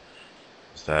IDA.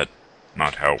 Is that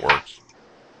not how it works?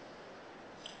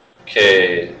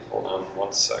 Okay, hold on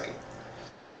 1 second.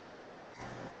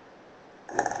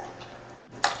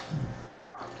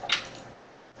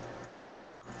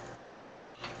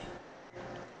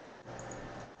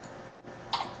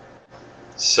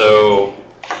 So,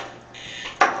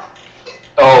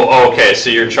 oh, okay. So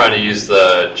you're trying to use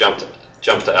the jump to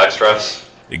xrefs.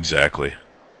 Exactly.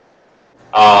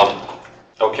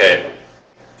 Okay.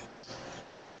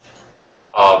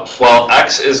 Well,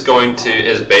 X is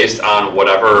based on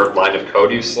whatever line of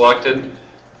code you selected.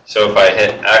 So if I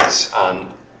hit X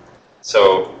on,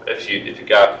 so if you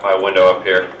got my window up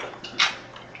here,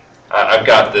 I've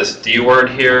got this D word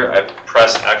here. I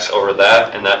press X over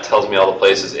that, and that tells me all the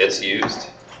places it's used.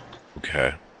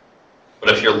 Okay. But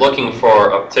if you're looking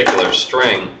for a particular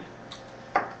string,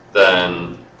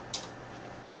 then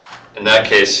in that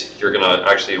case, you're going to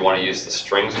actually want to use the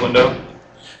strings window.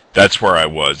 That's where I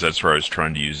was. That's where I was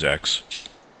trying to use X.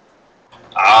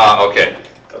 Ah, okay.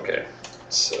 Okay.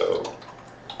 So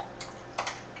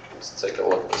let's take a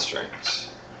look at the strings.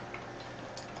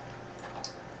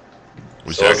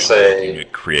 Was So let's actually say, looking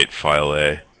at create file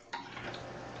A.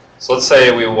 so let's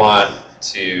say we want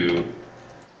to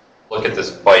look at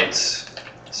this bytes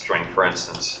string, for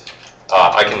instance.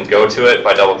 I can go to it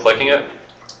by double-clicking it.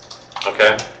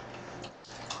 Okay.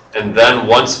 And then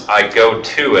once I go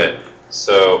to it,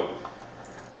 so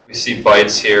we see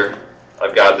bytes here.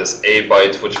 I've got this A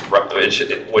bytes,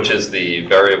 which is the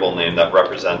variable name that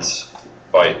represents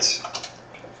bytes.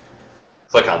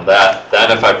 Click on that.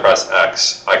 Then if I press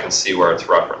X, I can see where it's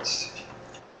referenced.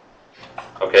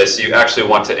 Okay, so you actually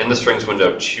want to, in the strings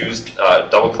window, choose,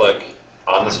 double-click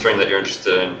on the string that you're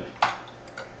interested in,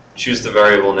 choose the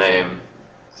variable name,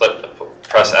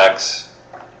 press X,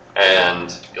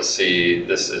 and you'll see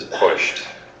this is pushed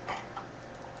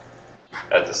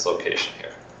at this location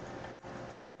here.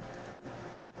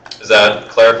 Does that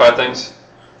clarify things?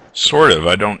 Sort of.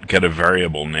 I don't get a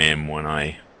variable name when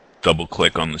I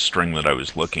double-click on the string that I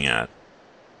was looking at.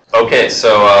 Okay,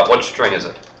 so what string is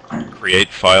it? Create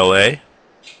file A?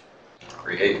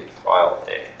 Create file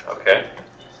A, okay.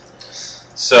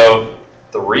 So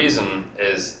the reason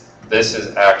is this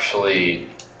is actually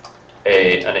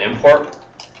an import.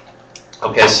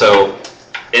 Okay, so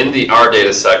in the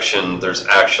RData section, there's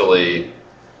actually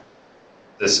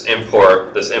this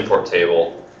import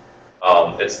table.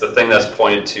 It's the thing that's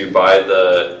pointed to by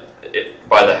the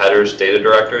headers data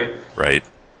directory. Right.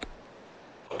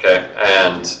 Okay,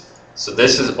 and so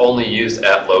this is only used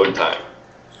at load time.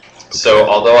 So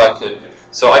although I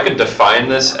could define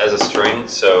this as a string.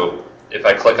 So if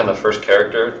I click on the first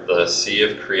character, the C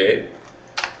of create,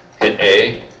 hit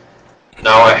A,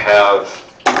 now I have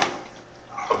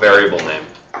a variable name.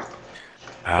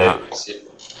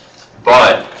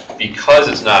 But because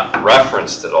it's not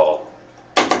referenced at all,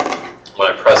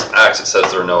 when I press X, it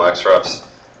says there are no xrefs.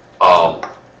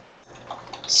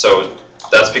 So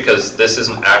that's because this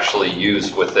isn't actually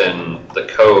used within the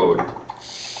code.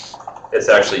 It's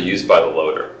actually used by the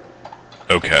loader.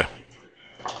 Okay.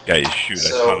 Yeah, shoot,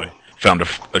 So, I thought I found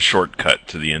a shortcut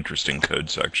to the interesting code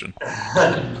section.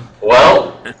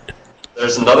 well,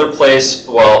 there's another place.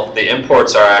 Well, the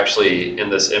imports are actually in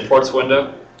this imports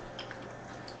window.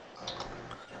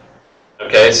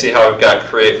 Okay, see how I've got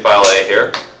create file A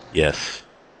here? Yes.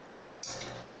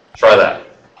 Try that.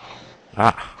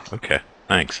 Ah, okay.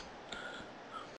 Thanks.